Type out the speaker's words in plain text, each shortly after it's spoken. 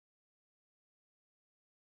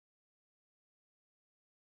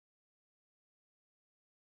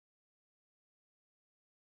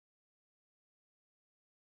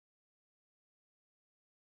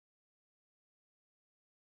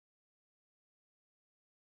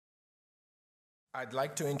I'd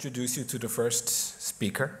like to introduce you to the first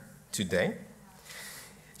speaker today.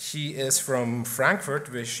 She is from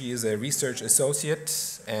Frankfurt, where she is a research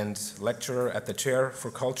associate and lecturer at the Chair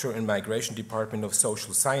for Culture and Migration Department of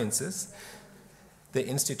Social Sciences, the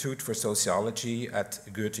Institute for Sociology at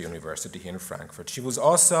Goethe University here in Frankfurt. She was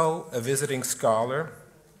also a visiting scholar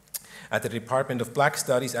at the Department of Black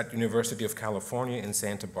Studies at University of California in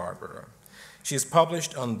Santa Barbara. She has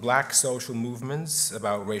published on Black social movements,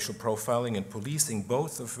 about racial profiling and policing,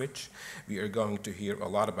 both of which we are going to hear a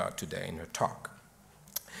lot about today in her talk.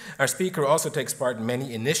 Our speaker also takes part in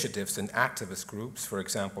many initiatives and activist groups, for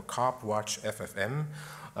example, Cop Watch FFM.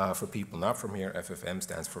 For people not from here, FFM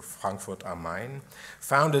stands for Frankfurt am Main.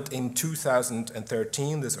 Founded in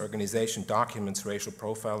 2013, this organization documents racial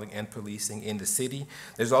profiling and policing in the city.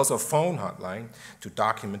 There's also a phone hotline to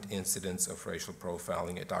document incidents of racial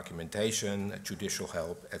profiling, documentation, judicial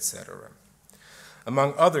help, etc.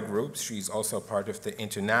 Among other groups, she's also part of the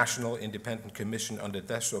International Independent Commission on the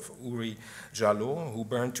Death of Uri Jallo, who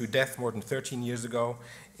burned to death more than 13 years ago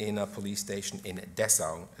in a police station in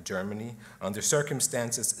Dessau, Germany, under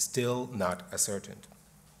circumstances still not ascertained.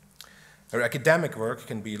 Her academic work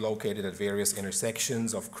can be located at various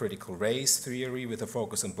intersections of critical race theory with a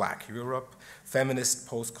focus on Black Europe, feminist,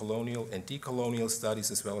 postcolonial, and decolonial studies,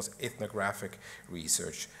 as well as ethnographic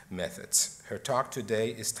research methods. Her talk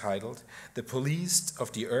today is titled, "The Policed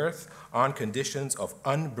of the Earth on Conditions of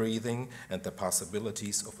Unbreathing and the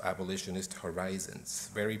Possibilities of Abolitionist Horizons."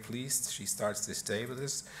 Very pleased she starts this day with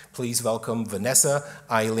us. Please welcome Vanessa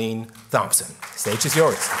Eileen Thompson. The stage is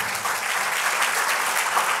yours.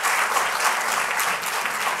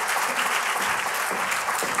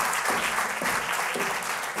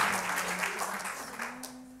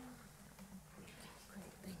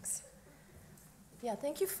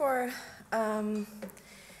 Thank you for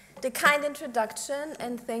the kind introduction,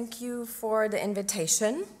 and thank you for the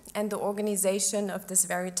invitation and the organization of this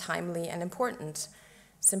very timely and important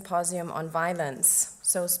symposium on violence.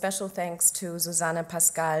 So special thanks to Susanne,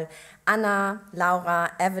 Pascal, Anna,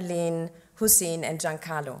 Laura, Evelyn, Hussein, and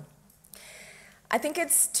Giancarlo. I think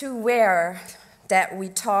it's too rare that we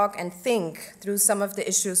talk and think through some of the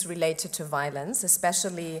issues related to violence,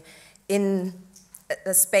 especially in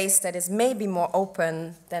a space that is maybe more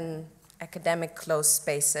open than academic closed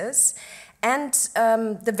spaces, and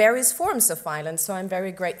the various forms of violence, so I'm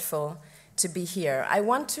very grateful to be here. I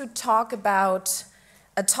want to talk about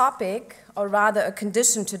a topic, or rather a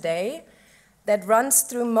condition today, that runs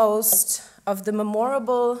through most of the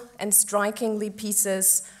memorable and strikingly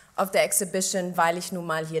pieces of the exhibition Weil ich nun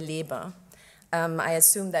mal hier lebe. I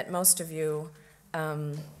assume that most of you,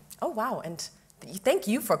 oh wow, and thank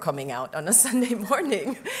you for coming out on a Sunday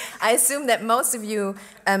morning. I assume that most of you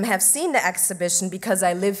have seen the exhibition Because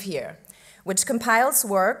I Live Here, which compiles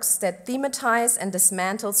works that thematize and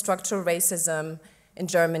dismantle structural racism in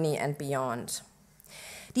Germany and beyond.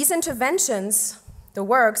 These interventions, the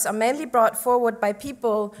works, are mainly brought forward by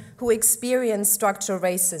people who experience structural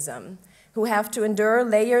racism, who have to endure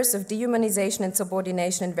layers of dehumanization and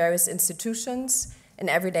subordination in various institutions, in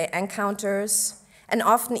everyday encounters, and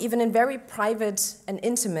often even in very private and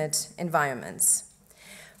intimate environments.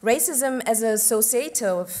 Racism as a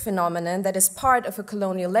societal phenomenon that is part of a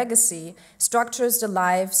colonial legacy structures the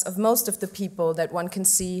lives of most of the people that one can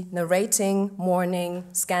see narrating, mourning,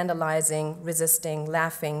 scandalizing, resisting,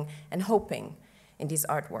 laughing, and hoping in these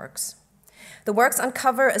artworks. The works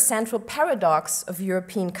uncover a central paradox of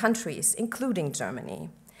European countries, including Germany.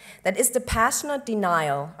 That is the passionate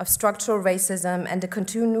denial of structural racism and the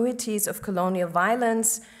continuities of colonial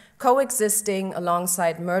violence coexisting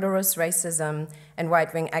alongside murderous racism and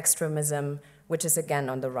right-wing extremism, which is again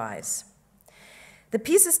on the rise. The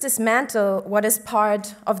pieces dismantle what is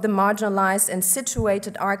part of the marginalized and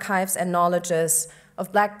situated archives and knowledges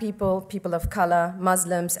of Black people, people of color,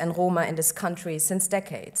 Muslims, and Roma in this country since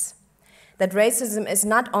decades. That racism is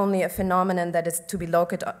not only a phenomenon that is to be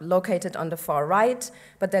located on the far right,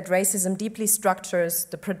 but that racism deeply structures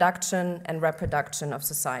the production and reproduction of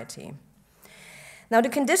society. Now, the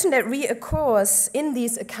condition that reoccurs in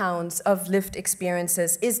these accounts of lived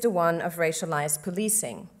experiences is the one of racialized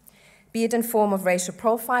policing, be it in form of racial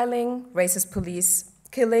profiling, racist police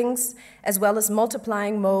killings, as well as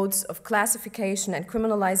multiplying modes of classification and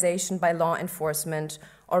criminalization by law enforcement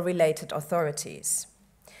or related authorities.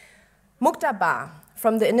 Muqtaba,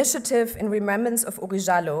 from the initiative in remembrance of Uri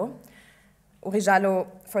Jallo. Uri Jallo,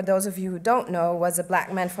 for those of you who don't know, was a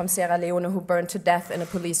Black man from Sierra Leone who burned to death in a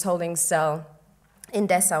police holding cell in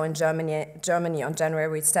Dessau in Germany on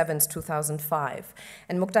January 7, 2005.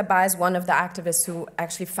 And Muqtada is one of the activists who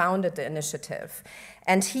actually founded the initiative.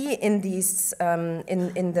 And he, in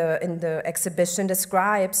the exhibition,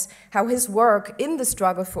 describes how his work in the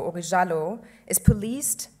struggle for Orijalo is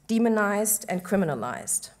policed, demonized, and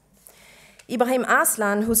criminalized. Ibrahim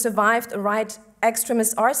Aslan, who survived a right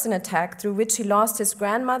extremist arson attack through which he lost his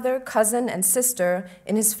grandmother, cousin, and sister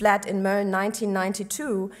in his flat in Mölln in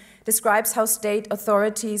 1992, describes how state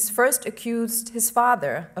authorities first accused his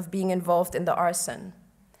father of being involved in the arson.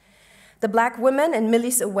 The Black women in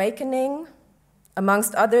Millie's Awakening,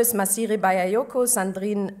 amongst others Masiri Bayayoko,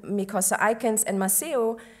 Sandrine Mikosa-Eikens, and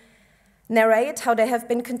Maceo, narrate how they have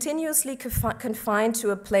been continuously confined to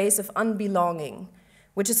a place of unbelonging,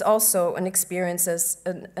 which is also an experience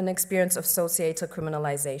of societal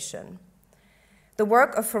criminalization. The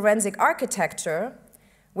work of forensic architecture,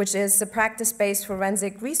 which is a practice-based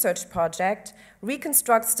forensic research project,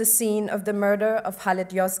 reconstructs the scene of the murder of Khaled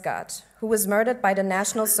Yozgat, who was murdered by the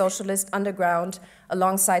National Socialist Underground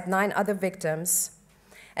alongside 9 other victims.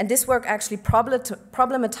 And this work actually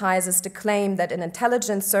problematizes the claim that an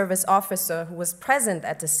intelligence service officer who was present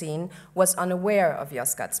at the scene was unaware of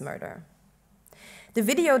Yozgat's murder. The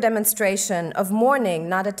video demonstration of Mourning,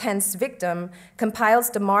 Not a Tense Victim compiles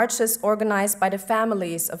the marches organized by the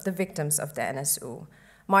families of the victims of the NSU,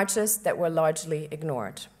 marches that were largely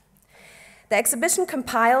ignored. The exhibition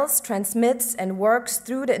compiles, transmits, and works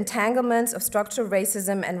through the entanglements of structural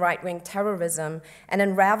racism and right-wing terrorism and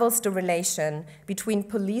unravels the relation between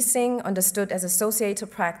policing, understood as a societal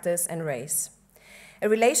practice, and race. A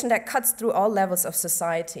relation that cuts through all levels of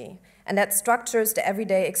society and that structures the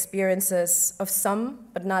everyday experiences of some,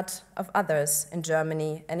 but not of others, in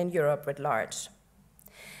Germany and in Europe writ large.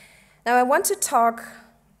 Now, I want to talk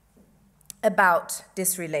about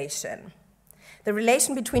this relation, the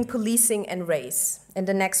relation between policing and race, in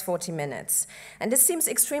the next 40 minutes. And this seems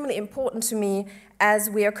extremely important to me as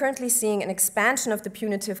we are currently seeing an expansion of the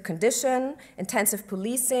punitive condition, intensive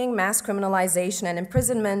policing, mass criminalization, and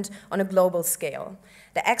imprisonment on a global scale.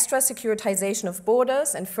 The extra securitization of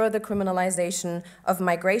borders and further criminalization of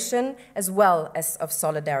migration, as well as of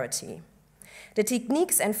solidarity. The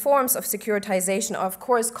techniques and forms of securitization are, of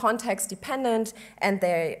course, context-dependent and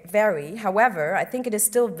they vary. However, I think it is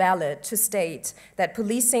still valid to state that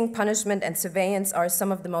policing, punishment, and surveillance are some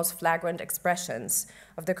of the most flagrant expressions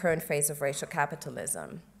of the current phase of racial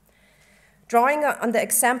capitalism. Drawing on the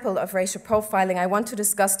example of racial profiling, I want to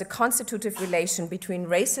discuss the constitutive relation between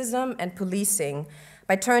racism and policing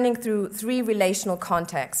by turning through 3 relational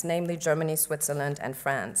contexts, namely Germany, Switzerland, and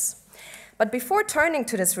France. But before turning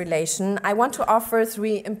to this relation, I want to offer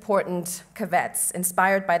 3 important caveats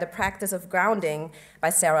inspired by the practice of grounding by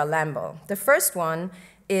Sarah Lambo. The first one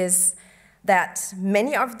is that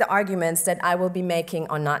many of the arguments that I will be making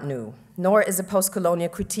are not new, nor is a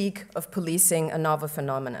postcolonial critique of policing a novel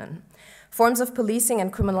phenomenon. Forms of policing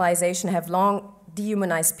and criminalization have long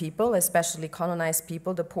dehumanized people, especially colonized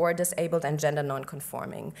people, the poor, disabled, and gender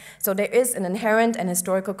non-conforming. So there is an inherent and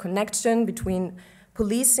historical connection between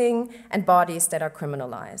policing and bodies that are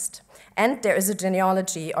criminalized. And there is a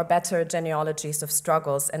genealogy, or better, genealogies of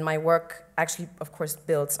struggles, and my work actually, of course,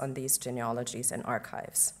 builds on these genealogies and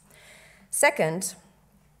archives. Second,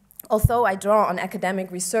 although I draw on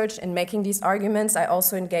academic research in making these arguments, I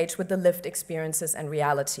also engage with the lived experiences and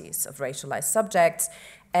realities of racialized subjects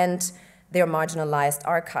and their marginalized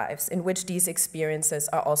archives, in which these experiences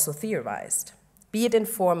are also theorized, be it in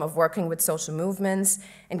form of working with social movements,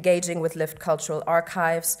 engaging with lived cultural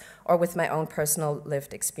archives, or with my own personal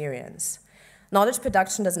lived experience. Knowledge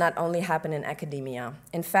production does not only happen in academia.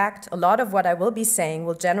 In fact, a lot of what I will be saying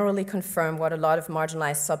will generally confirm what a lot of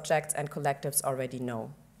marginalized subjects and collectives already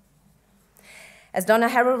know. As Donna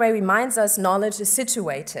Haraway reminds us, knowledge is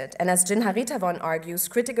situated, and as Jin Harithavan argues,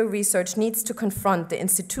 critical research needs to confront the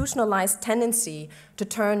institutionalized tendency to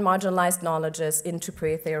turn marginalized knowledges into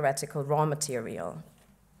pre-theoretical raw material.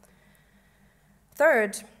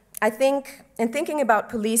 Third, I think in thinking about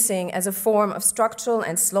policing as a form of structural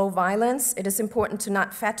and slow violence, it is important to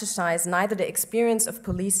not fetishize neither the experience of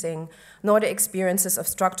policing nor the experiences of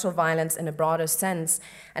structural violence in a broader sense.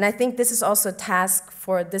 And I think this is also a task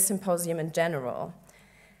for this symposium in general.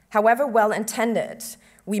 However well-intended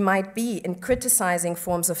we might be in criticizing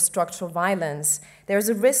forms of structural violence, there is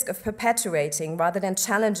a risk of perpetuating rather than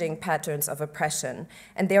challenging patterns of oppression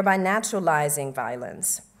and thereby naturalizing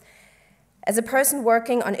violence. As a person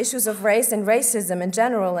working on issues of race and racism in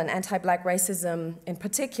general and anti-Black racism in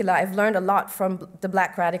particular, I've learned a lot from the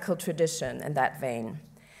Black radical tradition in that vein.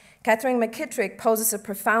 Catherine McKittrick poses a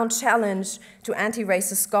profound challenge to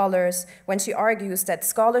anti-racist scholars when she argues that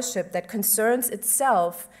scholarship that concerns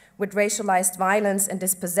itself with racialized violence and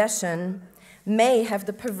dispossession may have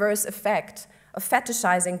the perverse effect of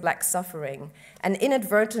fetishizing Black suffering and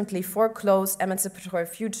inadvertently foreclose emancipatory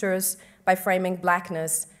futures by framing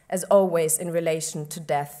Blackness as always in relation to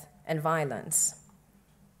death and violence.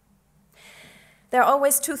 There are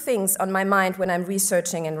always two things on my mind when I'm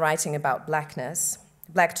researching and writing about Blackness: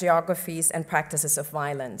 Black geographies and practices of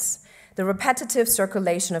violence, the repetitive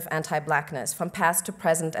circulation of anti-Blackness from past to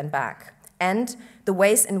present and back, and the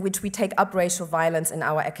ways in which we take up racial violence in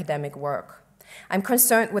our academic work. I'm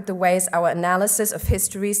concerned with the ways our analysis of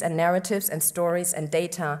histories and narratives and stories and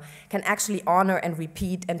data can actually honor and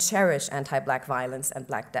repeat and cherish anti-Black violence and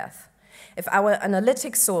Black death. If our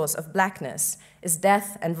analytic source of Blackness is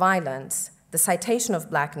death and violence, the citation of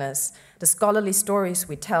Blackness, the scholarly stories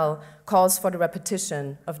we tell, calls for the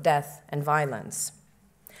repetition of death and violence.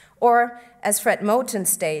 Or, as Fred Moten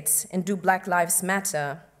states in Do Black Lives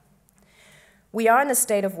Matter, we are in a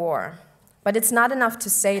state of war, but it's not enough to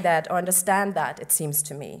say that or understand that, it seems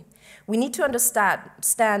to me. We need to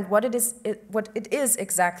understand what it is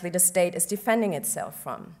exactly the state is defending itself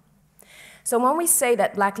from. So when we say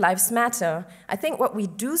that Black Lives Matter, I think what we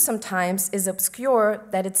do sometimes is obscure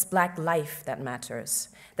that it's Black life that matters,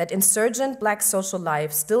 that insurgent Black social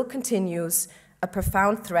life still continues a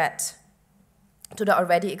profound threat to the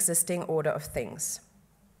already existing order of things.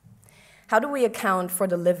 How do we account for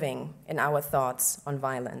the living in our thoughts on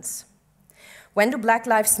violence? When do Black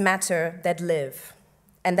lives matter that live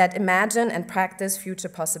and that imagine and practice future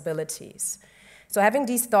possibilities? So having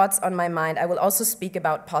these thoughts on my mind, I will also speak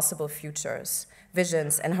about possible futures,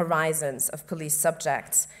 visions and horizons of police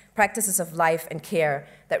subjects, practices of life and care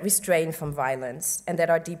that restrain from violence and that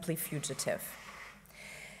are deeply fugitive.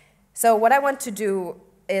 So what I want to do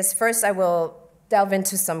is first I will delve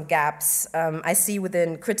into some gaps I see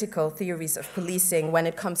within critical theories of policing when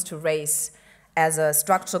it comes to race as a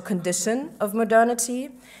structural condition of modernity.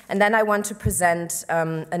 And then I want to present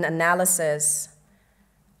an analysis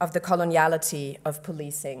of the coloniality of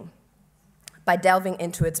policing by delving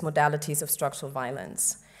into its modalities of structural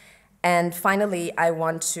violence. And finally, I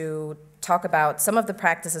want to talk about some of the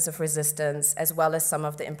practices of resistance as well as some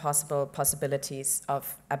of the impossible possibilities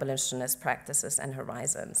of abolitionist practices and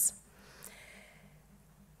horizons.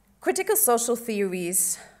 Critical social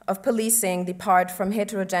theories of policing depart from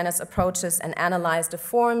heterogeneous approaches and analyze the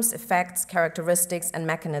forms, effects, characteristics, and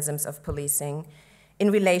mechanisms of policing in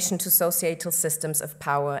relation to societal systems of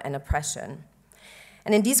power and oppression.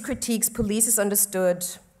 And in these critiques, police is understood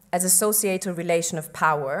as a societal relation of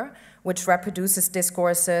power, which reproduces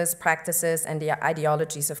discourses, practices, and the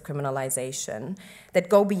ideologies of criminalization that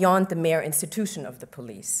go beyond the mere institution of the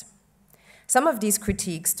police. Some of these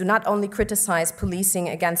critiques do not only criticize policing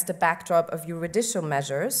against the backdrop of juridical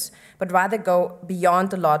measures, but rather go beyond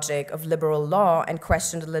the logic of liberal law and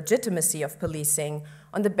question the legitimacy of policing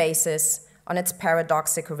on its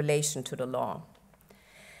paradoxical relation to the law.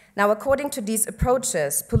 Now, according to these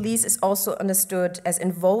approaches, police is also understood as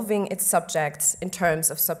involving its subjects in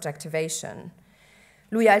terms of subjectivation.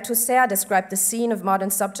 Louis Althusser described the scene of modern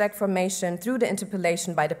subject formation through the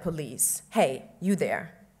interpellation by the police. Hey, you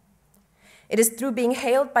there. It is through being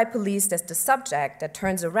hailed by police that the subject that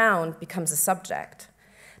turns around becomes a subject.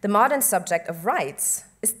 The modern subject of rights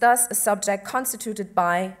is thus a subject constituted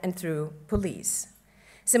by and through police.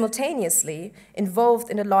 Simultaneously, involved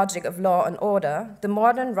in the logic of law and order, the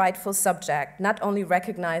modern rightful subject not only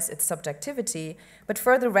recognizes its subjectivity, but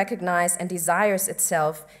further recognizes and desires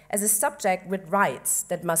itself as a subject with rights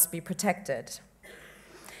that must be protected.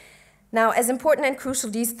 Now, as important and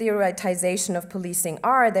crucial these theoretization of policing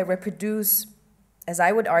are, they reproduce, as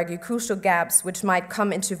I would argue, crucial gaps which might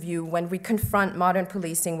come into view when we confront modern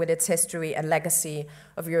policing with its history and legacy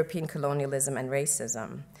of European colonialism and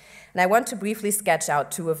racism. And I want to briefly sketch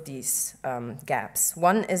out two of these gaps.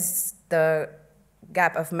 One is the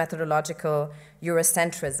gap of methodological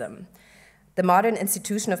Eurocentrism. The modern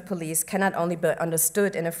institution of police cannot only be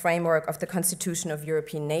understood in a framework of the constitution of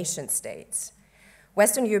European nation-states.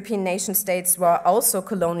 Western European nation-states were also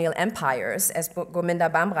colonial empires, as Gominda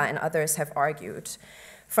Bamra and others have argued.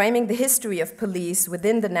 Framing the history of police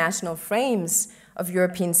within the national frames of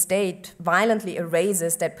European state violently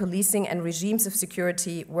erases that policing and regimes of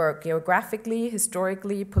security were geographically,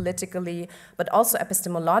 historically, politically, but also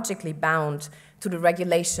epistemologically bound to the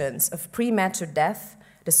regulations of premature death,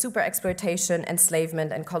 the super-exploitation,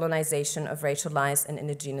 enslavement, and colonization of racialized and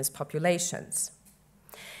indigenous populations.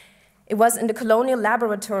 It was in the colonial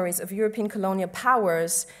laboratories of European colonial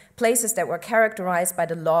powers, places that were characterized by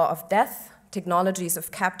the law of death, technologies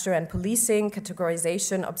of capture and policing,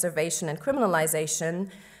 categorization, observation, and criminalization,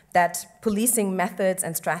 that policing methods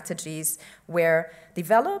and strategies were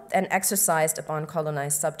developed and exercised upon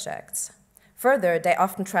colonized subjects. Further, they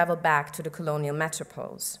often travel back to the colonial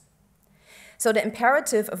metropoles. So the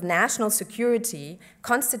imperative of national security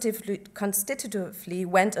constitutively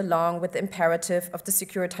went along with the imperative of the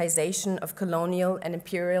securitization of colonial and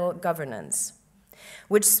imperial governance,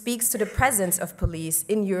 which speaks to the presence of police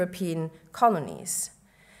in European colonies.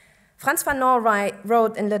 Frantz Fanon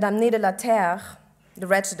wrote in Le Damné de la Terre, The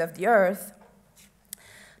Wretched of the Earth,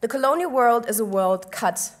 the colonial world is a world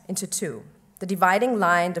cut into two. The dividing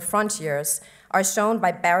line, the frontiers, are shown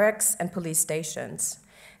by barracks and police stations.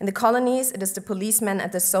 In the colonies, it is the policeman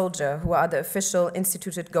and the soldier who are the official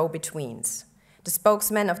instituted go-betweens, the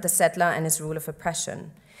spokesman of the settler and his rule of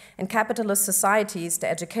oppression. In capitalist societies, the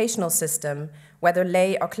educational system, whether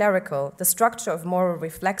lay or clerical, the structure of moral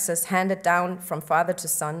reflexes handed down from father to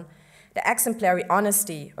son, the exemplary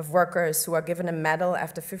honesty of workers who are given a medal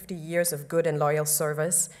after 50 years of good and loyal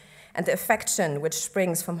service, and the affection which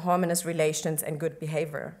springs from harmonious relations and good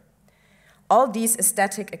behavior. All these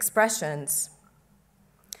aesthetic expressions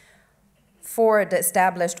for the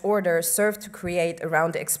established order serve to create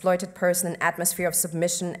around the exploited person an atmosphere of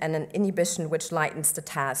submission and an inhibition which lightens the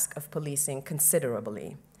task of policing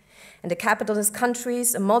considerably. In the capitalist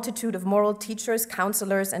countries, a multitude of moral teachers,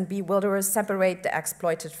 counselors, and bewilderers separate the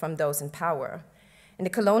exploited from those in power. In the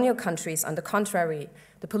colonial countries, on the contrary,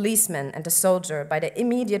 the policeman and the soldier, by their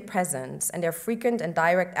immediate presence and their frequent and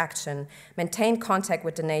direct action, maintain contact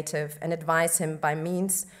with the native and advise him by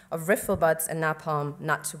means of riffle butts and napalm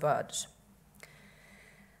not to budge.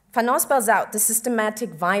 Fanon spells out the systematic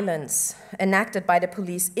violence enacted by the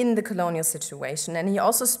police in the colonial situation, and he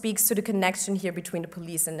also speaks to the connection here between the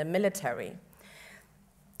police and the military,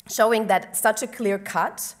 showing that such a clear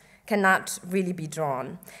cut cannot really be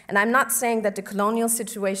drawn. And I'm not saying that the colonial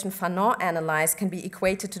situation Fanon analyzed can be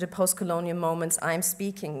equated to the post-colonial moments I'm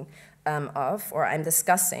speaking of, or I'm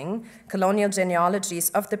discussing. Colonial genealogies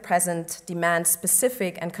of the present demand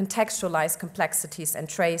specific and contextualized complexities and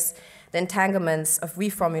trace the entanglements of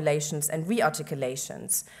reformulations and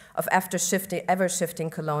rearticulations of ever-shifting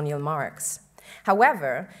colonial marks.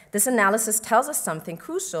 However, this analysis tells us something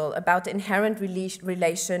crucial about the inherent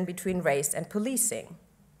relation between race and policing.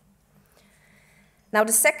 Now,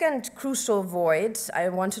 the second crucial void I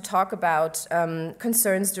want to talk about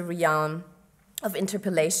concerns the realm of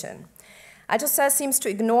interpellation. Althusser seems to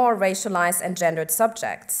ignore racialized and gendered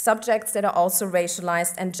subjects that are also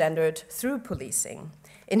racialized and gendered through policing,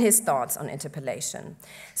 in his thoughts on interpellation.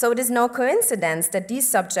 So it is no coincidence that these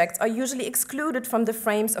subjects are usually excluded from the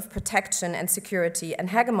frames of protection and security and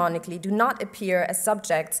hegemonically do not appear as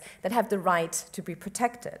subjects that have the right to be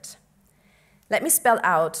protected. Let me spell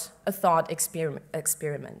out a thought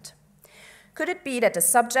experiment. Could it be that the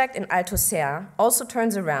subject in Althusser also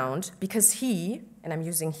turns around because he, and I'm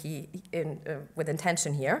using he with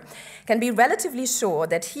intention here, can be relatively sure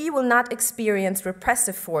that he will not experience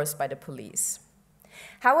repressive force by the police?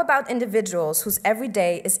 How about individuals whose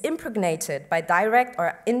everyday is impregnated by direct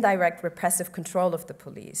or indirect repressive control of the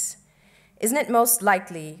police? Isn't it most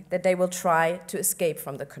likely that they will try to escape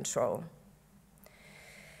from the control?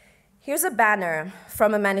 Here's a banner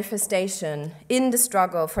from a manifestation in the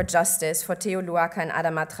struggle for justice for Theo Louaka and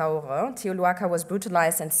Adama Traoré. Theo Louaka was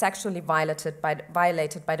brutalized and sexually violated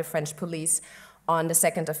by the French police on the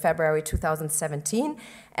 2nd of February 2017,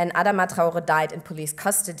 and Adama Traoré died in police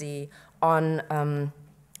custody on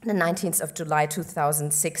the 19th of July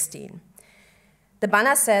 2016. The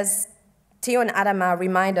banner says, Theo and Adama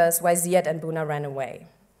remind us why Ziad and Bouna ran away.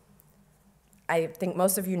 I think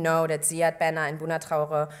most of you know that Ziad Benna and Bouna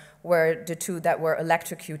Traoré were the two that were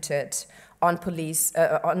electrocuted on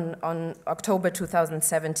October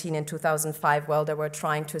 2017 and 2005 while they were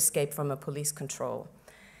trying to escape from a police control.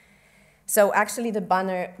 So actually the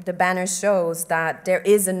banner shows that there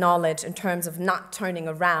is a knowledge in terms of not turning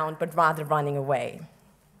around, but rather running away.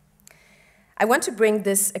 I want to bring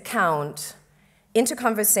this account into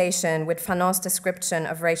conversation with Fanon's description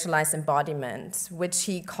of racialized embodiment, which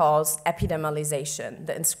he calls epidermalization,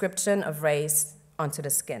 the inscription of race onto the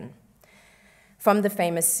skin, from the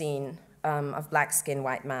famous scene of Black Skin,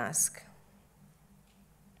 White Mask.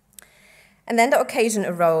 And then the occasion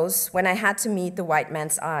arose when I had to meet the white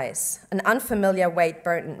man's eyes. An unfamiliar weight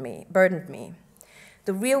burdened me.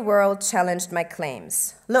 The real world challenged my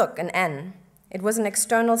claims. Look, an N. It was an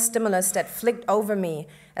external stimulus that flicked over me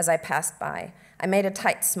as I passed by. I made a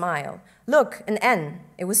tight smile. Look, an N.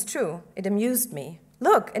 It was true. It amused me.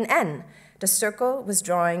 Look, an N. The circle was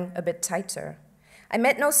drawing a bit tighter. I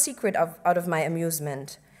made no secret out of my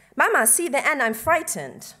amusement. Mama, see the end, I'm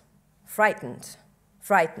frightened. Frightened,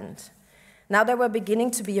 frightened. Now they were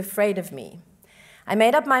beginning to be afraid of me. I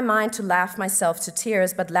made up my mind to laugh myself to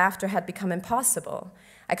tears, but laughter had become impossible.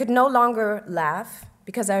 I could no longer laugh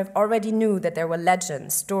because I already knew that there were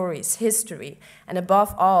legends, stories, history, and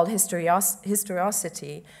above all,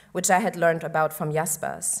 historiosity, which I had learned about from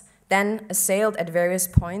Jaspers. Then, assailed at various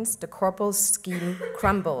points, the corporal's scheme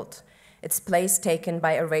crumbled, its place taken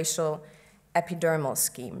by a racial epidermal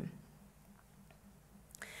scheme.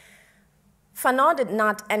 Fanon did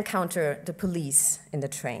not encounter the police in the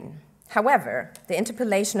train. However, the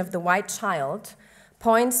interpellation of the white child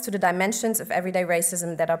points to the dimensions of everyday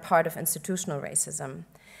racism that are part of institutional racism.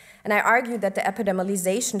 And I argue that the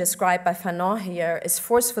epidermalization described by Fanon here is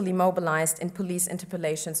forcefully mobilized in police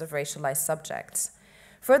interpellations of racialized subjects.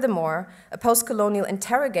 Furthermore, a postcolonial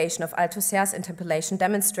interrogation of Althusser's interpellation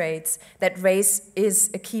demonstrates that race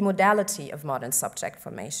is a key modality of modern subject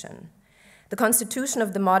formation. The constitution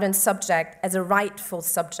of the modern subject as a rightful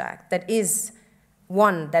subject, that is,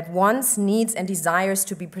 one that wants, needs, and desires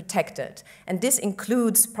to be protected. And this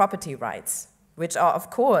includes property rights, which are, of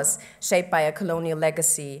course, shaped by a colonial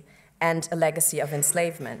legacy and a legacy of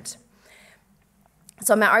enslavement.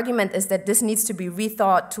 So my argument is that this needs to be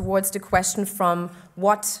rethought towards the question from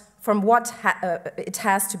what it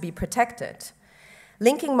has to be protected.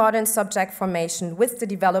 Linking modern subject formation with the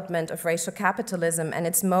development of racial capitalism and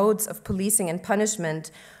its modes of policing and punishment,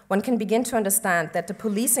 one can begin to understand that the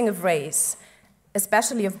policing of race,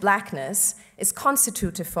 especially of blackness, is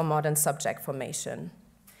constitutive for modern subject formation.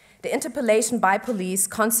 The interpellation by police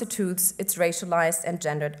constitutes its racialized and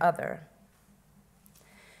gendered other.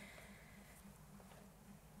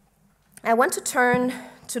 I want to turn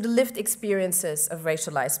to the lived experiences of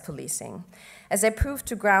racialized policing, as they prove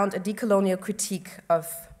to ground a decolonial critique of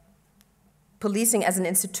policing as an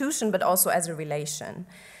institution, but also as a relation.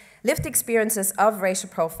 Lived experiences of racial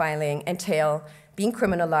profiling entail being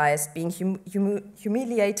criminalized, being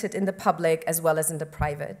humiliated in the public as well as in the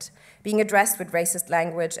private, being addressed with racist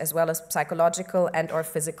language as well as psychological and/or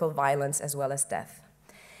physical violence as well as death.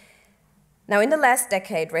 Now, in the last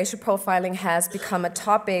decade, racial profiling has become a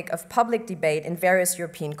topic of public debate in various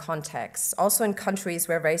European contexts, also in countries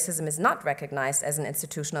where racism is not recognized as an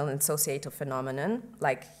institutional and societal phenomenon,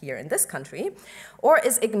 like here in this country, or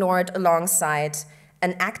is ignored alongside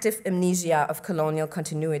an active amnesia of colonial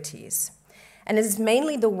continuities. And it is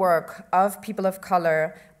mainly the work of people of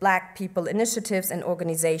color, Black people, initiatives and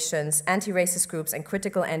organizations, anti-racist groups and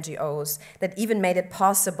critical NGOs that even made it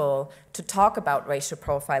possible to talk about racial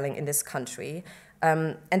profiling in this country.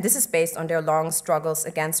 And this is based on their long struggles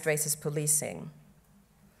against racist policing.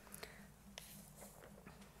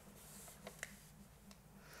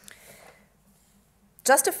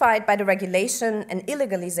 Justified by the regulation and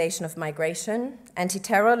illegalization of migration,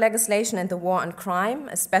 anti-terror legislation and the war on crime,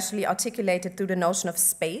 especially articulated through the notion of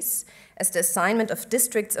space, as the assignment of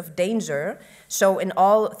districts of danger, show in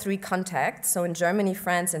all three contexts, so in Germany,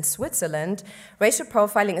 France, and Switzerland, racial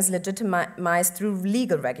profiling is legitimized through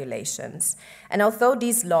legal regulations. And although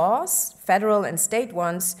these laws, federal and state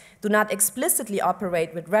ones, do not explicitly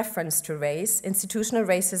operate with reference to race, institutional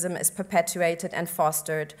racism is perpetuated and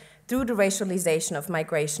fostered through the racialization of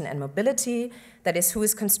migration and mobility, that is, who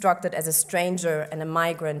is constructed as a stranger and a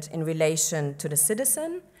migrant in relation to the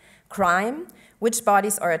citizen, crime, which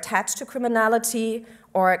bodies are attached to criminality,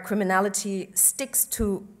 or criminality sticks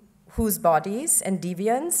to whose bodies, and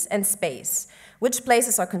deviance, and space, which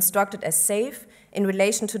places are constructed as safe in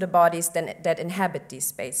relation to the bodies that inhabit these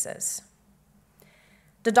spaces.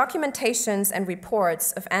 The documentations and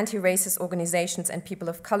reports of anti-racist organizations and people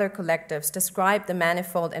of color collectives describe the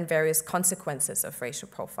manifold and various consequences of racial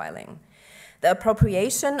profiling. The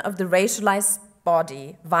appropriation of the racialized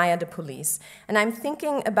body via the police. And I'm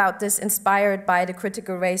thinking about this inspired by the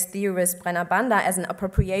critical race theorist Brenner Banda as an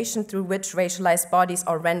appropriation through which racialized bodies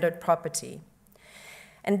are rendered property.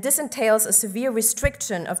 And this entails a severe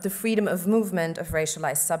restriction of the freedom of movement of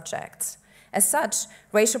racialized subjects. As such,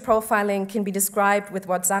 racial profiling can be described with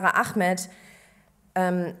what Sarah Ahmed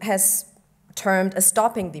has termed a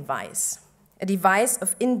stopping device, a device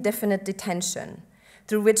of indefinite detention,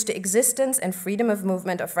 through which the existence and freedom of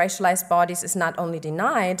movement of racialized bodies is not only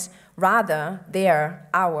denied, rather,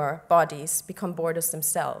 our bodies become borders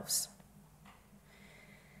themselves.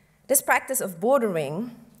 This practice of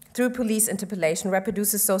bordering through police interpellation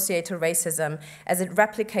reproduces societal racism as it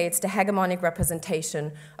replicates the hegemonic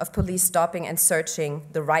representation of police stopping and searching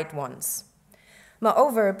the right ones.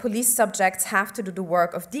 Moreover, police subjects have to do the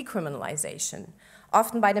work of decriminalization,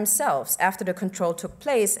 often by themselves after the control took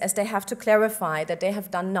place, as they have to clarify that they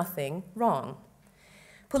have done nothing wrong.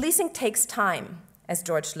 Policing takes time, as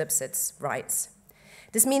George Lipsitz writes.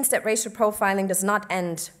 This means that racial profiling does not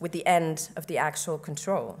end with the end of the actual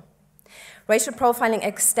control. Racial profiling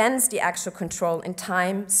extends the actual control in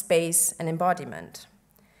time, space, and embodiment.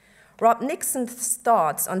 Rob Nixon's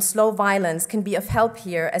thoughts on slow violence can be of help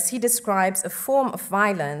here, as he describes a form of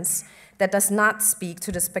violence that does not speak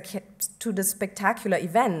to the spectacular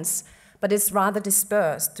events, but is rather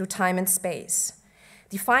dispersed through time and space.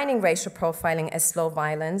 Defining racial profiling as slow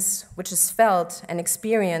violence, which is felt and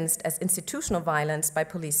experienced as institutional violence by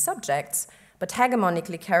police subjects, but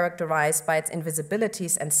hegemonically characterized by its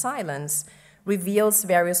invisibilities and silence, reveals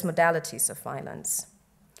various modalities of violence.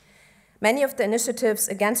 Many of the initiatives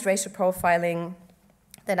against racial profiling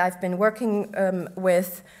that I've been working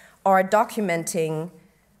with are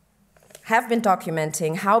have been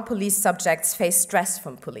documenting how police subjects face stress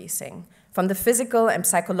from policing, from the physical and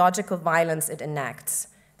psychological violence it enacts.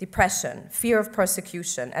 Depression, fear of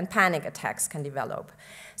persecution, and panic attacks can develop.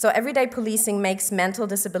 So everyday policing makes mental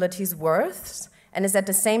disabilities worse and is at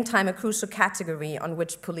the same time a crucial category on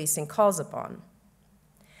which policing calls upon.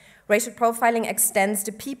 Racial profiling extends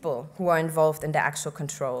to people who are involved in the actual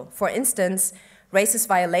control. For instance, racist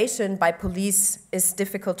violation by police is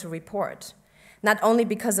difficult to report, not only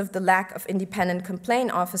because of the lack of independent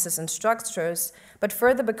complaint officers and structures, but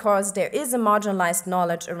further because there is a marginalized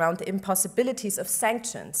knowledge around the impossibilities of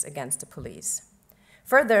sanctions against the police.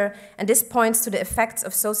 Further, and this points to the effects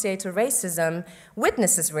of societal racism,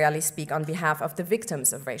 witnesses rarely speak on behalf of the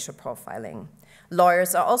victims of racial profiling.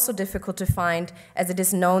 Lawyers are also difficult to find, as it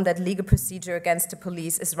is known that legal procedure against the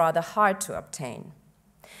police is rather hard to obtain.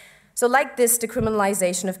 So like this, the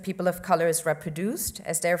criminalization of people of color is reproduced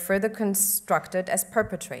as they are further constructed as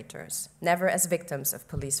perpetrators, never as victims of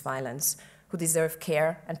police violence, who deserve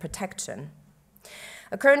care and protection.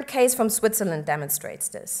 A current case from Switzerland demonstrates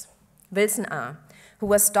this. Wilson A., who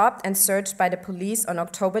was stopped and searched by the police on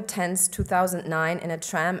October 10, 2009 in a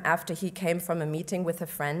tram after he came from a meeting with a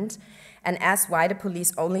friend and asked why the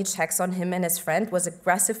police only checks on him and his friend, was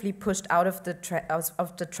aggressively pushed out of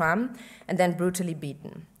the tram and then brutally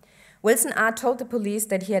beaten. Wilson A. told the police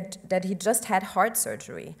that he just had heart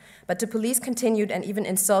surgery, but the police continued and even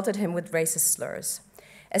insulted him with racist slurs.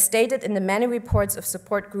 As stated in the many reports of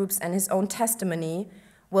support groups and his own testimony,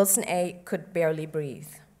 Wilson A. could barely breathe.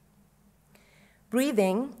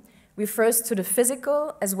 Breathing refers to the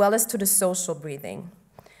physical as well as to the social breathing.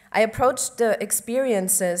 I approached the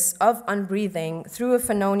experiences of unbreathing through a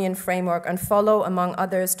Fanonian framework and follow, among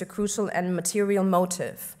others, the crucial and material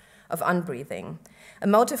motive of unbreathing, a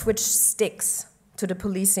motive which sticks to the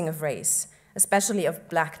policing of race, especially of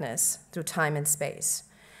blackness, through time and space.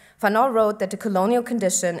 Fanon wrote that the colonial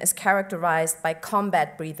condition is characterized by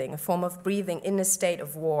combat breathing, a form of breathing in a state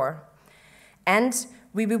of war. And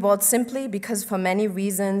we revolt simply because for many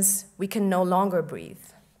reasons we can no longer breathe.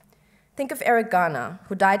 Think of Eric Garner,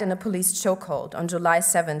 who died in a police chokehold on July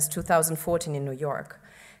 7, 2014 in New York.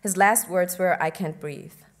 His last words were, "I can't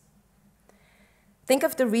breathe." Think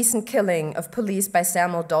of the recent killing of police by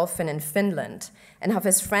Samuel Dolphin in Finland and of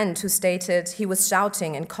his friend who stated he was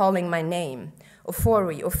shouting and calling my name,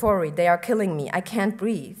 "Ofori, Ofori, they are killing me, I can't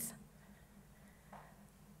breathe."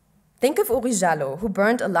 Think of Uri Jallo, who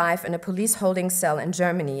burned alive in a police holding cell in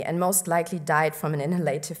Germany and most likely died from an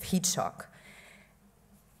inhalative heat shock,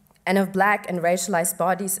 and of black and racialized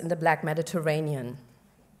bodies in the Black Mediterranean.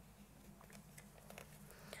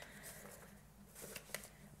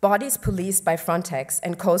 Bodies policed by Frontex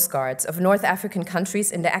and Coast Guards of North African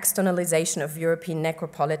countries in the externalization of European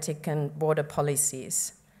necropolitic and border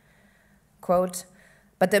policies. Quote,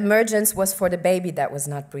 "But the emergence was for the baby that was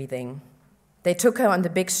not breathing. They took her on the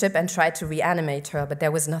big ship and tried to reanimate her, but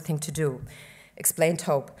there was nothing to do," explained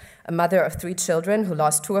Hope, a mother of 3 children who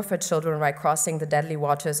lost 2 of her children while crossing the deadly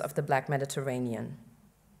waters of the Black Mediterranean.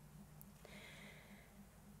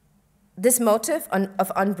 This motive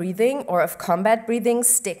of unbreathing or of combat breathing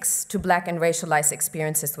sticks to black and racialized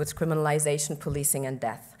experiences with criminalization, policing, and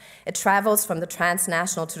death. It travels from the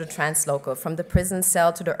transnational to the translocal, from the prison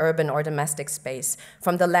cell to the urban or domestic space,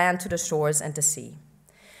 from the land to the shores and the sea.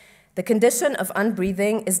 The condition of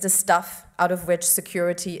unbreathing is the stuff out of which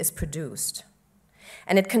security is produced.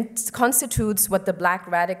 And it constitutes what the black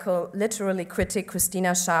radical literary critic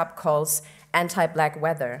Christina Sharp calls anti-black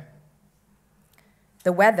weather.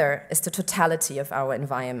 The weather is the totality of our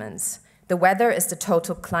environments. The weather is the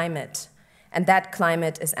total climate, and that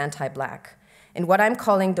climate is anti-black. In what I'm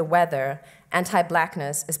calling the weather,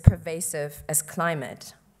 anti-blackness is pervasive as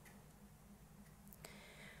climate.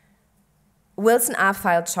 Wilson A.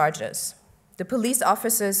 filed charges. The police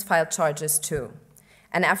officers filed charges too.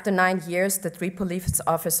 And after 9 years, the 3 police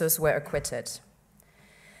officers were acquitted.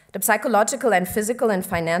 The psychological and physical and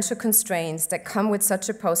financial constraints that come with such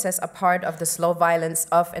a process are part of the slow violence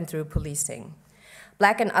of and through policing.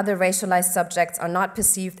 Black and other racialized subjects are not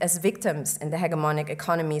perceived as victims in the hegemonic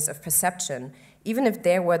economies of perception, even if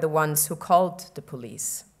they were the ones who called the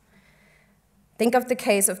police. Think of the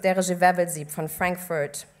case of Derege Wevelsieb from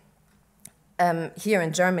Frankfurt, here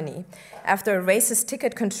in Germany. After a racist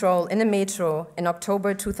ticket control in a metro in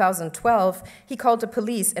October 2012, he called the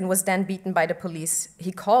police and was then beaten by the police.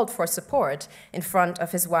 He called for support in front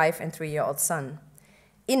of his wife and 3-year-old son.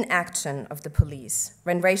 Inaction of the police,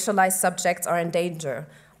 when racialized subjects are in danger,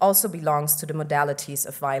 also belongs to the modalities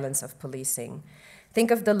of violence of policing.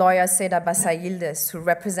 Think of the lawyer Seda Basayildes, who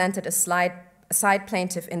represented a side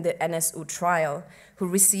plaintiff in the NSU trial, who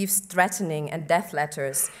receives threatening and death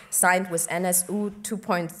letters signed with NSU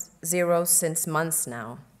 2.0 since months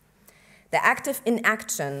now. The active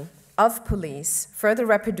inaction of police further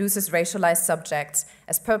reproduces racialized subjects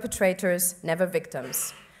as perpetrators, never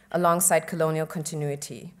victims, alongside colonial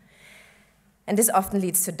continuity. And this often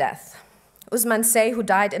leads to death. Usman Sey, who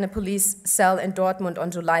died in a police cell in Dortmund on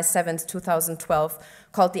July 7, 2012,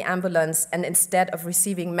 called the ambulance, and instead of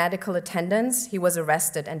receiving medical attendance, he was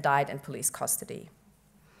arrested and died in police custody.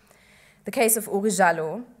 The case of Uri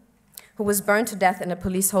Jallo, who was burned to death in a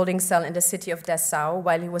police holding cell in the city of Dessau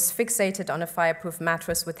while he was fixated on a fireproof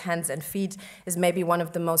mattress with hands and feet, is maybe one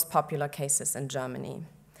of the most popular cases in Germany.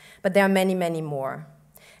 But there are many, many more.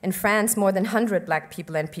 In France, more than 100 Black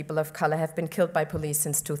people and people of color have been killed by police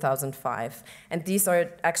since 2005, and these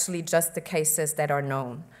are actually just the cases that are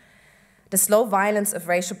known. The slow violence of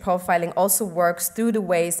racial profiling also works through the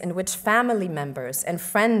ways in which family members and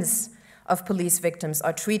friends of police victims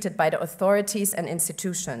are treated by the authorities and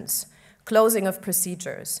institutions, closing of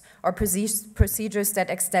procedures, or procedures that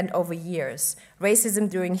extend over years, racism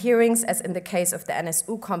during hearings, as in the case of the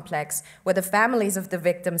NSU complex, where the families of the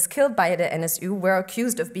victims killed by the NSU were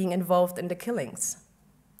accused of being involved in the killings.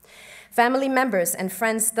 Family members and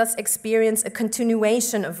friends thus experience a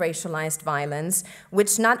continuation of racialized violence,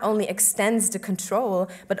 which not only extends the control,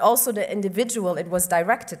 but also the individual it was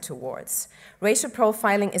directed towards. Racial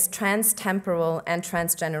profiling is trans-temporal and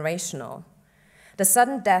transgenerational. The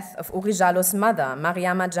sudden death of Uri Jallo's mother,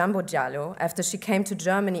 Mariama Jambo Diallo, after she came to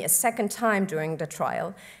Germany a second time during the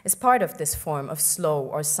trial, is part of this form of slow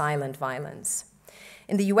or silent violence.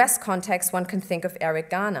 In the US context, one can think of Erica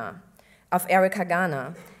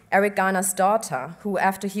Garner, Eric Garner's daughter, who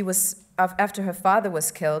after her father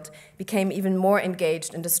was killed, became even more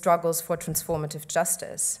engaged in the struggles for transformative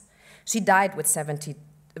justice. She died with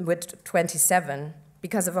 27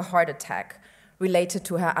 because of a heart attack related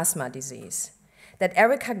to her asthma disease. That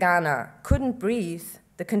Erica Garner couldn't breathe,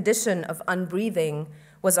 the condition of unbreathing,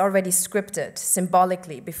 was already scripted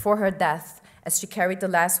symbolically before her death as she carried the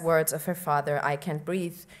last words of her father, "I can't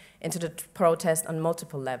breathe," into the protest on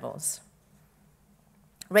multiple levels.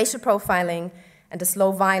 Racial profiling and the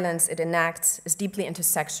slow violence it enacts is deeply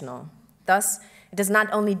intersectional. Thus, it does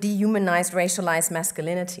not only dehumanize racialized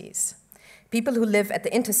masculinities. People who live at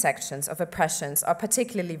the intersections of oppressions are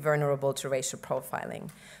particularly vulnerable to racial profiling.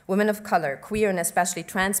 Women of color, queer and especially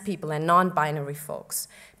trans people and non-binary folks,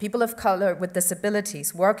 people of color with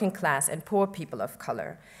disabilities, working class and poor people of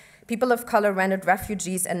color. People of color rendered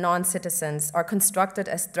refugees and non-citizens are constructed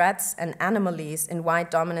as threats and anomalies in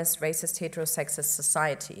white dominant racist heterosexist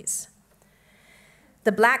societies.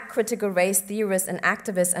 The Black critical race theorist and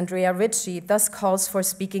activist Andrea Ricci thus calls for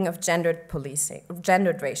speaking of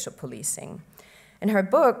gendered racial policing. In her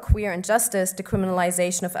book, Queer Injustice, The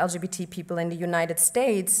Criminalization of LGBT People in the United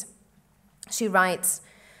States, she writes,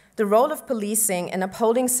 "The role of policing in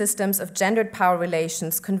upholding systems of gendered power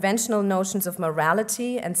relations, conventional notions of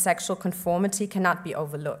morality and sexual conformity cannot be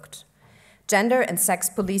overlooked. Gender and sex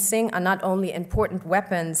policing are not only important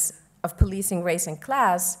weapons of policing race and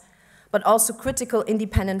class, but also critical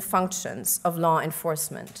independent functions of law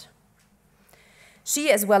enforcement."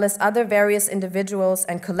 She, as well as other various individuals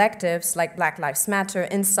and collectives like Black Lives Matter,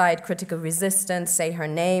 Inside, Critical Resistance, Say Her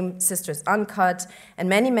Name, Sisters Uncut, and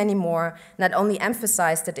many, many more, not only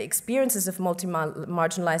emphasize that the experiences of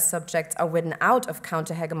multi-marginalized subjects are written out of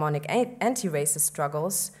counter-hegemonic anti-racist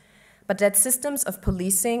struggles, but that systems of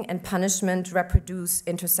policing and punishment reproduce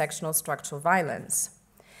intersectional structural violence.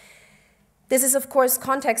 This is, of course,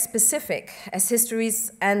 context-specific, as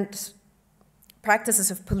histories and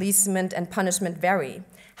practices of policement and punishment vary.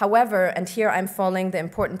 However, and here I'm following the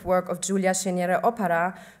important work of Giulia Ceniere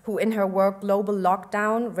Opera, who in her work Global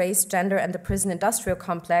Lockdown, Race, Gender, and the Prison Industrial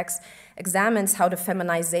Complex examines how the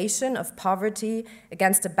feminization of poverty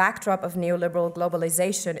against the backdrop of neoliberal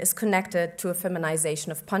globalization is connected to a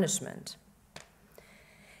feminization of punishment.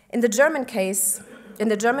 In the German case, in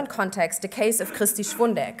the German context, the case of Christi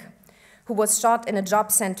Schwundeck, who was shot in a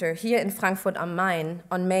job center here in Frankfurt am Main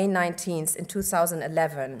on May 19th in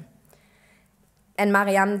 2011, and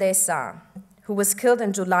Mariam Dessa, who was killed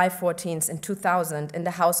on July 14th in 2000 in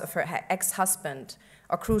the house of her ex-husband,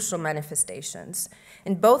 are crucial manifestations.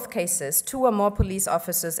 In both cases, 2 or more police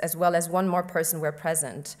officers as well as 1 more person were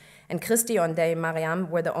present, and Christi and Mariam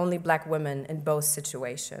were the only black women in both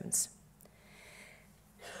situations.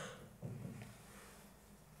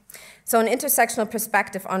 So an intersectional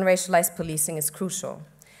perspective on racialized policing is crucial.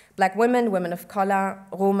 Black women, women of color,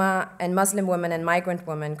 Roma, and Muslim women and migrant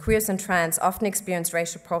women, queers and trans often experience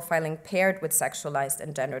racial profiling paired with sexualized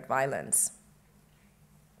and gendered violence.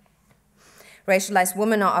 Racialized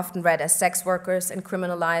women are often read as sex workers, and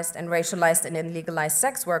criminalized and racialized and illegalized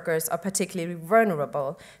sex workers are particularly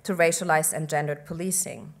vulnerable to racialized and gendered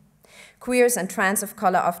policing. Queers and trans of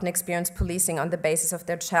color often experience policing on the basis of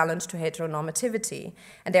their challenge to heteronormativity,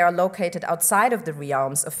 and they are located outside of the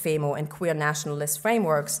realms of femo and queer nationalist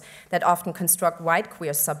frameworks that often construct white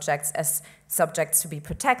queer subjects as subjects to be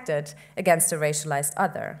protected against a racialized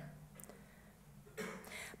other.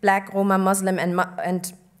 Black, Roma, Muslim,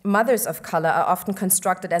 and mothers of color are often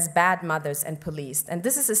constructed as bad mothers and policed. And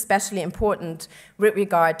this is especially important with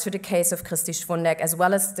regard to the case of Christi Schwundeck as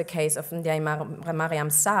well as the case of Mariam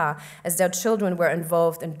Sarr, as their children were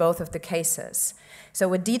involved in both of the cases.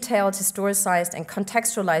 So a detailed, historicized, and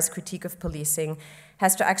contextualized critique of policing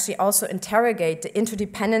has to actually also interrogate the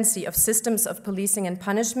interdependency of systems of policing and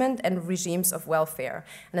punishment and regimes of welfare,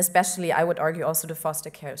 and especially, I would argue, also the foster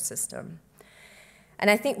care system. And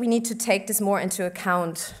I think we need to take this more into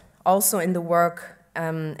account also in the work,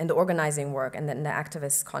 in the organizing work and in the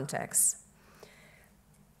activist context.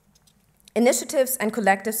 Initiatives and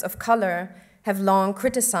collectives of color have long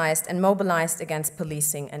criticized and mobilized against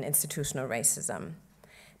policing and institutional racism.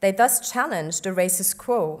 They thus challenge the racist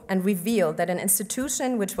quo and reveal that an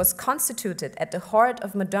institution which was constituted at the heart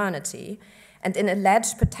of modernity and in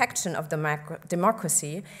alleged protection of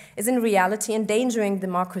democracy is in reality endangering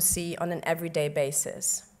democracy on an everyday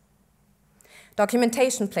basis.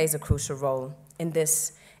 Documentation plays a crucial role in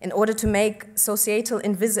this in order to make a societal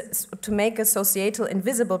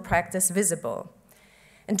invisible practice visible.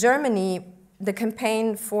 In Germany, the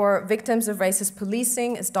campaign for victims of racist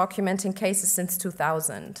policing is documenting cases since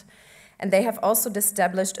 2000. And they have also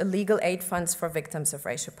established illegal aid funds for victims of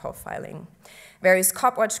racial profiling. Various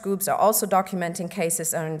cop watch groups are also documenting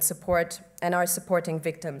cases and are supporting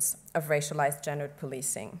victims of racialized gendered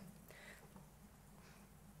policing.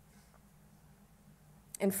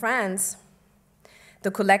 In France,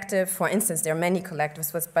 the collective, for instance, there are many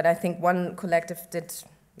collectives, but I think one collective did,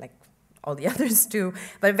 like all the others do,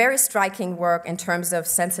 but very striking work in terms of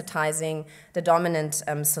sensitizing the dominant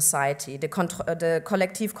society. The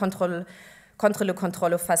Collectif contre le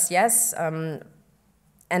contrôle faciès,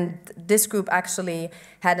 and this group actually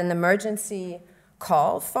had an emergency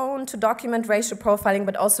call phone to document racial profiling,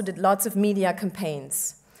 but also did lots of media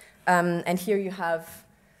campaigns. And here you have,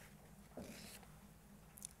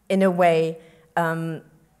 in a way,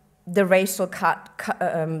 the racial cut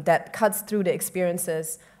that cuts through the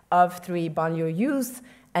experiences of 3 banlieue youth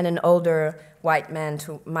and an older white man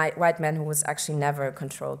who was actually never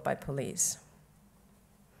controlled by police.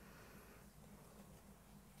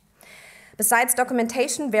 Besides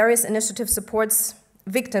documentation, various initiatives supports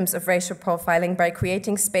victims of racial profiling by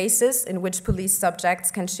creating spaces in which police subjects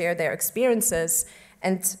can share their experiences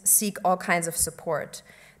and seek all kinds of support.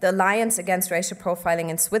 The Alliance Against Racial Profiling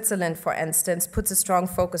in Switzerland, for instance, puts a strong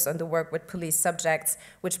focus on the work with police subjects,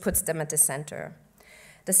 which puts them at the center.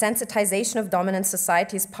 The sensitization of dominant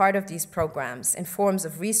society is part of these programs in forms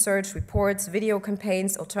of research, reports, video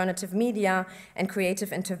campaigns, alternative media, and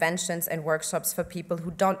creative interventions and workshops for people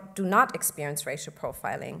who do not experience racial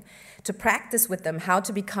profiling, to practice with them how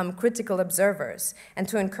to become critical observers and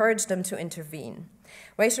to encourage them to intervene.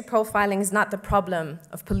 Racial profiling is not the problem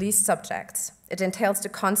of police subjects. It entails the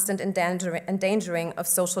constant endangering of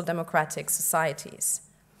social democratic societies.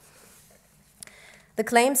 The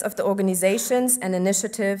claims of the organizations and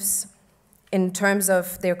initiatives in terms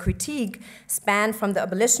of their critique span from the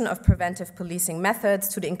abolition of preventive policing methods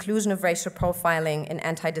to the inclusion of racial profiling in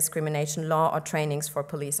anti-discrimination law or trainings for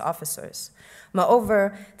police officers.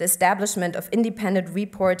 Moreover, the establishment of independent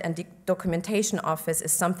report and documentation office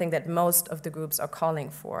is something that most of the groups are calling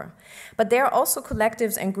for. But there are also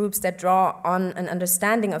collectives and groups that draw on an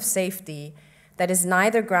understanding of safety that is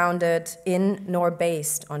neither grounded in nor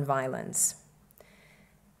based on violence.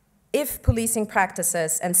 If policing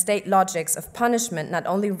practices and state logics of punishment not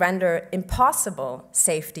only render impossible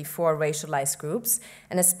safety for racialized groups,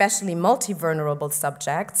 and especially multi-vulnerable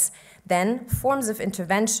subjects, then forms of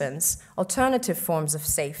interventions, alternative forms of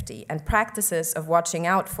safety, and practices of watching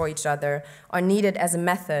out for each other are needed as a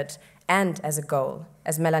method and as a goal,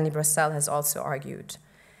 as Melanie Brossel has also argued.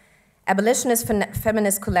 Abolitionist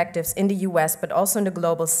feminist collectives in the US, but also in the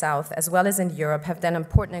global South, as well as in Europe, have done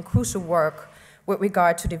important and crucial work with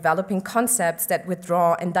regard to developing concepts that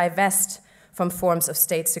withdraw and divest from forms of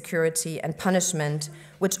state security and punishment,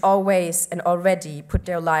 which always and already put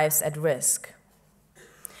their lives at risk.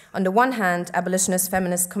 On the one hand, abolitionist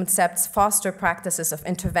feminist concepts foster practices of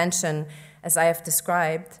intervention, as I have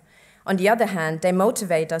described. On the other hand, they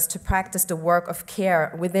motivate us to practice the work of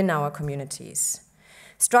care within our communities.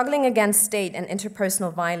 Struggling against state and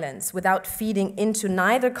interpersonal violence without feeding into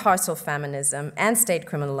neither carceral feminism and state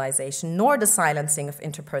criminalization, nor the silencing of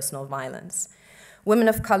interpersonal violence. Women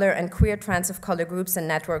of color and queer trans of color groups and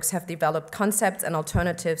networks have developed concepts and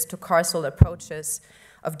alternatives to carceral approaches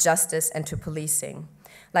of justice and to policing,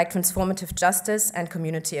 like transformative justice and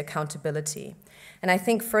community accountability. And I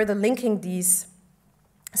think further linking these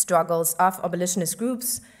struggles of abolitionist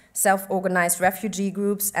groups, self-organized refugee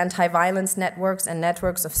groups, anti-violence networks, and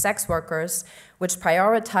networks of sex workers, which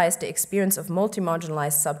prioritize the experience of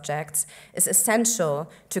multi-marginalized subjects, is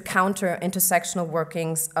essential to counter intersectional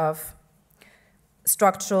workings of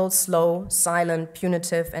structural, slow, silent,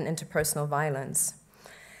 punitive, and interpersonal violence.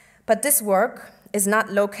 But this work is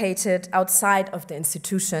not located outside of the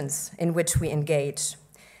institutions in which we engage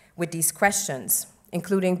with these questions,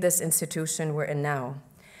 including this institution we're in now.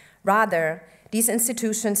 Rather, these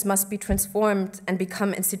institutions must be transformed and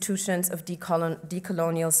become institutions of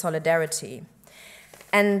decolonial solidarity.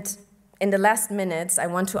 And in the last minutes, I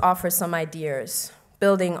want to offer some ideas,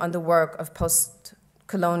 building on the work of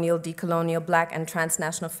post-colonial, decolonial, Black and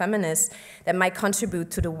transnational feminists that might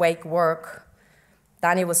contribute to the wake work.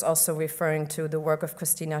 Dani was also referring to the work of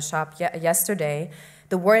Christina Schaap yesterday,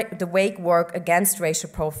 the wake work against racial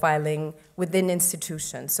profiling within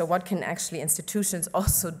institutions. So what can actually institutions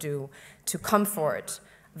also do to comfort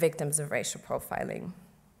victims of racial profiling?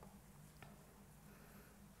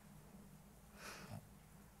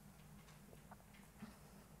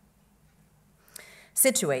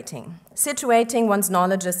 Situating one's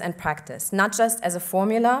knowledges and practice, not just as a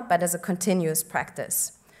formula, but as a continuous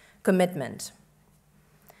practice. Commitment.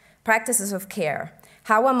 Practices of care.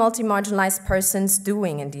 How are multi-marginalized persons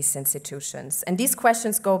doing in these institutions? And these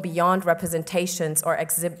questions go beyond representations or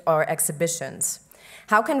exhibitions.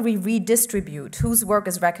 How can we redistribute? Whose work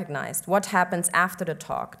is recognized? What happens after the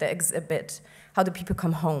talk, the exhibit? How do people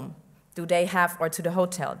come home? Do they have, or to the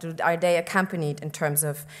hotel? Are they accompanied in terms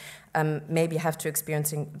of maybe have to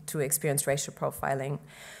experience racial profiling?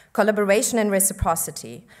 Collaboration and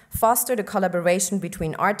reciprocity. Foster the collaboration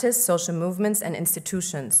between artists, social movements, and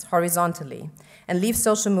institutions horizontally, and leave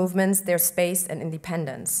social movements their space and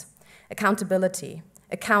independence. Accountability.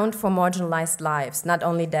 Account for marginalized lives, not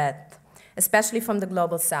only death, especially from the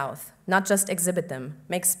global South. Not just exhibit them,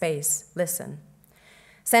 make space, listen.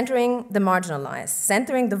 Centering the marginalized,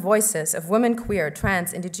 centering the voices of women, queer,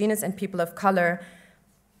 trans, indigenous, and people of color.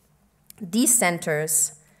 These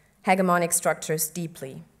centers hegemonic structures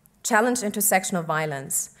deeply. Challenge intersectional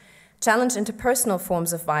violence, challenge interpersonal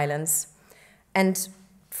forms of violence, and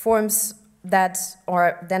forms that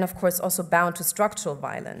are then, of course, also bound to structural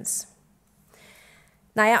violence.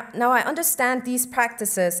 Now I understand these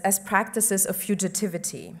practices as practices of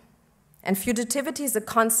fugitivity. And fugitivity is a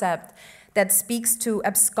concept that speaks to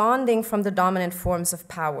absconding from the dominant forms of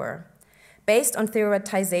power, based on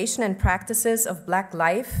theoretization and practices of Black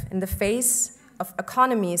life in the face of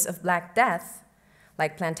economies of Black death,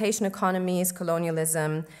 like plantation economies,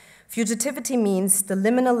 colonialism. Fugitivity means the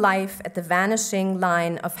liminal life at the vanishing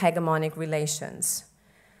line of hegemonic relations.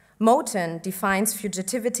 Moten defines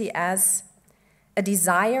fugitivity as a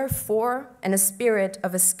desire for and a spirit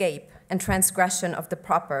of escape and transgression of the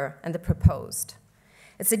proper and the proposed.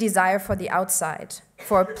 It's a desire for the outside,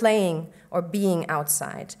 for playing or being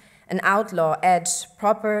outside, an outlaw edge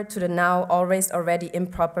proper to the now already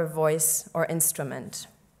improper voice or instrument.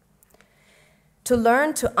 To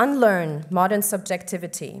learn to unlearn modern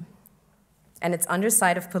subjectivity and its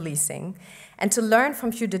underside of policing, and to learn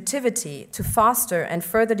from fugitivity to foster and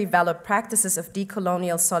further develop practices of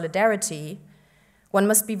decolonial solidarity, one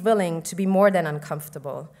must be willing to be more than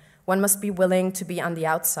uncomfortable. One must be willing to be on the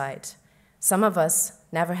outside. Some of us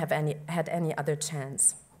never have had any other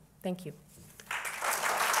chance. Thank you.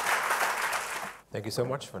 Thank you so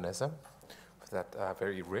much, Vanessa, for that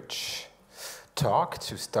very rich talk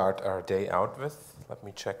to start our day out with. Let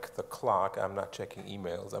me check the clock. I'm not checking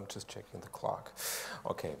emails, I'm just checking the clock.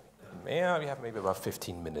 Okay, yeah, we have maybe about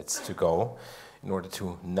 15 minutes to go in order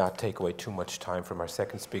to not take away too much time from our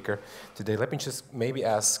second speaker today. Let me just maybe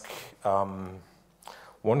ask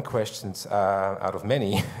one question out of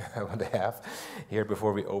many I want to have here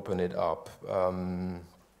before we open it up.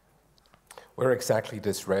 Where exactly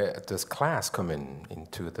does class come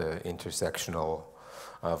into the intersectional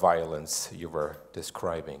violence you were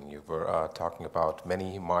describing? You were talking about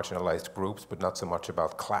many marginalized groups, but not so much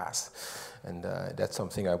about class. And that's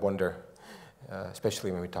something I wonder,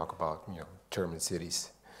 especially when we talk about German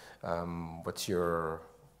cities. What's your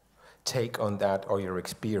take on that, or your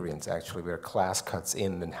experience actually, where class cuts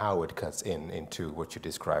in and how it cuts into what you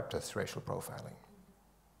described as racial profiling?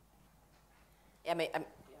 Yeah,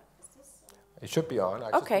 it should be on.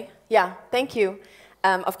 Okay, yeah, thank you.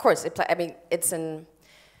 Of course, it's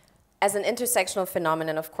as an intersectional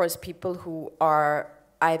phenomenon, of course, people who are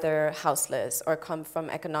either houseless or come from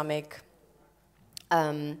economic,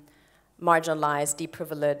 marginalized,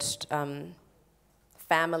 deprivileged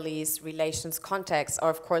families, relations, contexts are,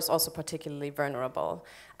 of course, also particularly vulnerable,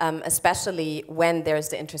 especially when there's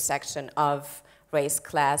the intersection of race,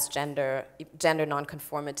 class, gender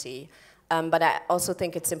nonconformity. But I also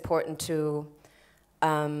think it's important to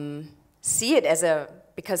see it as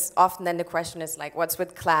because often then the question is like, what's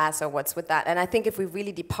with class or what's with that? And I think if we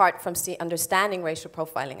really depart from understanding racial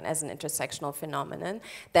profiling as an intersectional phenomenon,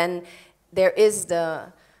 then there is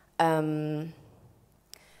the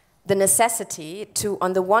necessity to,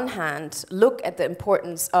 on the one hand, look at the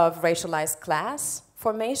importance of racialized class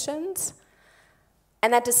formations,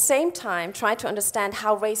 and at the same time try to understand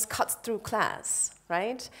how race cuts through class,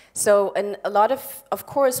 right? So, and a lot of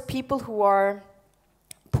course, people who are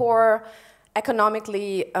poor,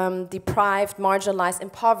 economically deprived, marginalized,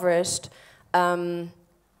 impoverished,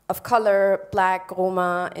 of color, Black,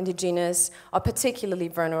 Roma, indigenous, are particularly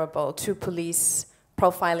vulnerable to police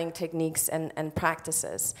profiling techniques and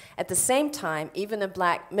practices. At the same time, even a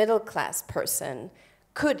Black middle-class person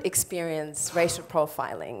could experience racial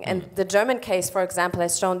profiling. And the German case, for example,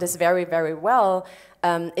 has shown this very, very well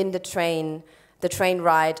in the train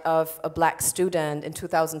ride of a Black student in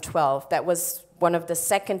 2012. That was one of the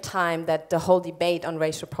second time that the whole debate on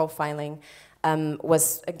racial profiling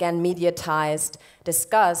was, again, mediatized,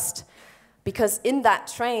 discussed, because in that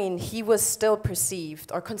train, he was still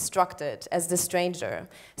perceived or constructed as the stranger.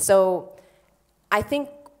 So I think...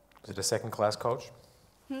 Was it a second-class coach?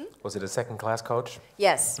 Was it a second-class coach?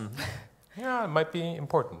 Yes. Yeah, it might be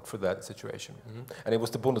important for that situation. And it was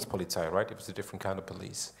the Bundespolizei, right? It was a different kind of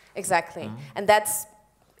police. Exactly. And that's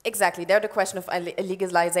exactly, they're the question of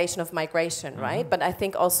illegalization of migration, right? But I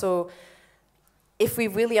think also, if we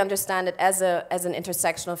really understand it as an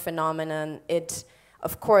intersectional phenomenon,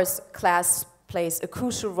 of course, class plays a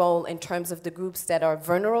crucial role in terms of the groups that are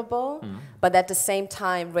vulnerable, but at the same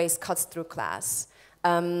time, race cuts through class.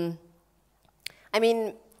 I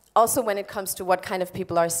mean, also when it comes to what kind of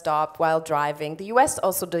people are stopped while driving, the US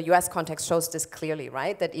context shows this clearly,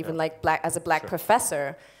 right? That even like as a Black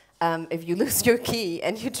professor, if you lose your key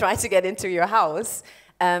and you try to get into your house,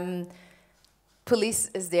 police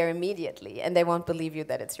is there immediately, and they won't believe you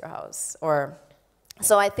that it's your house.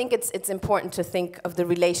 So I think it's important to think of the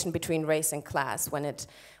relation between race and class when it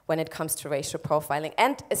comes to racial profiling,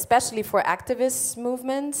 and especially for activist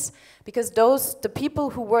movements, because the people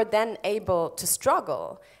who were then able to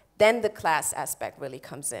struggle, then the class aspect really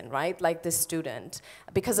comes in, right? Like this student,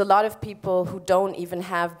 because a lot of people who don't even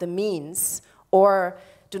have the means or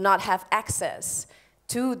do not have access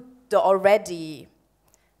to the already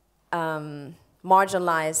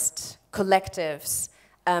marginalized collectives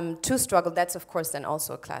to struggle, that's of course then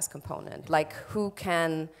also a class component. Like who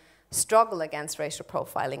can struggle against racial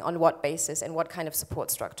profiling, on what basis, and what kind of support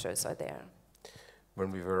structures are there?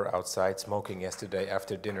 When we were outside smoking yesterday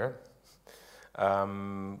after dinner,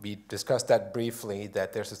 we discussed that briefly,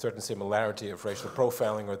 that there's a certain similarity of racial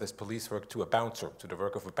profiling or this police work to a bouncer, to the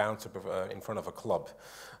work of a bouncer in front of a club,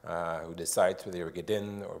 who decides whether you get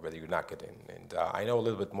in or whether you not get in. And I know a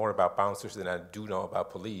little bit more about bouncers than I do know about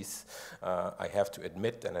police. I have to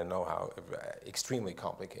admit, and I know how extremely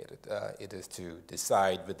complicated it is to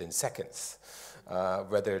decide within seconds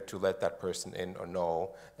whether to let that person in or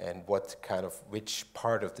no, and which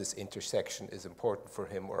part of this intersection is important for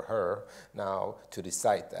him or her now to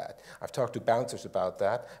decide that. I've talked to bouncers about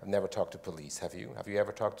that. I've never talked to police. Have you? Have you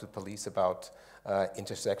ever talked to police about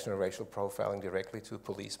intersectional racial profiling directly to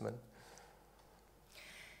policemen?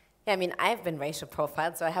 Yeah, I mean, I've been racial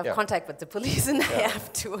profiled, so I have Yeah. contact with the police, and I Yeah.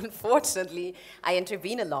 have to, unfortunately, I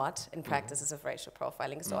intervene a lot in practices of racial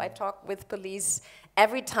profiling. So I talk with police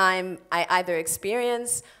every time I either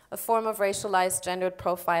experience a form of racialized gendered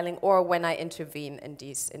profiling or when I intervene in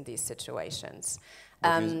these situations.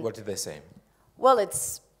 What did they say? Well,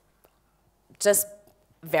 it's just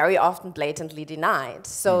very often blatantly denied.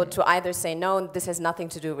 So to either say, no, this has nothing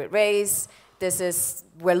to do with race,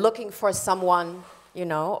 we're looking for someone, you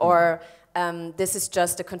know, or this is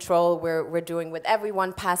just a control we're doing with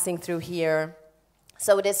everyone passing through here.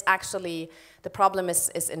 So it is actually, the problem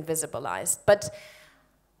is invisibilized. But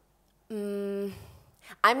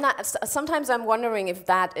sometimes I'm wondering if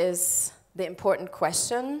that is the important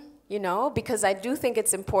question, you know, because I do think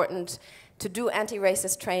it's important to do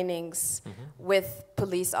anti-racist trainings with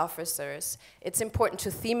police officers. It's important to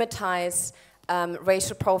thematize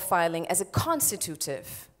racial profiling as a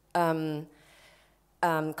constitutive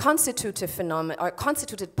phenomenon or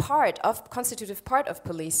constitutive part of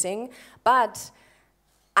policing, but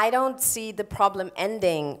I don't see the problem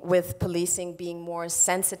ending with policing being more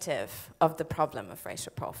sensitive of the problem of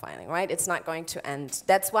racial profiling, right? It's not going to end.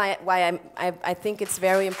 That's why I think it's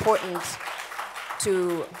very important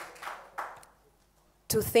to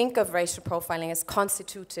think of racial profiling as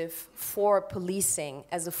constitutive for policing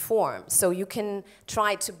as a form. So you can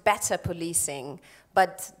try to better policing,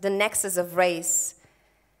 but the nexus of race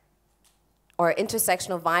or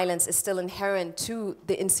intersectional violence is still inherent to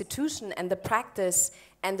the institution and the practice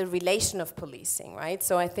and the relation of policing, right?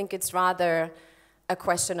 So I think it's rather a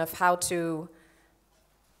question of how to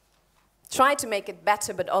try to make it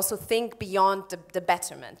better, but also think beyond the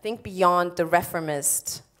betterment, think beyond the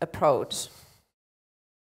reformist approach.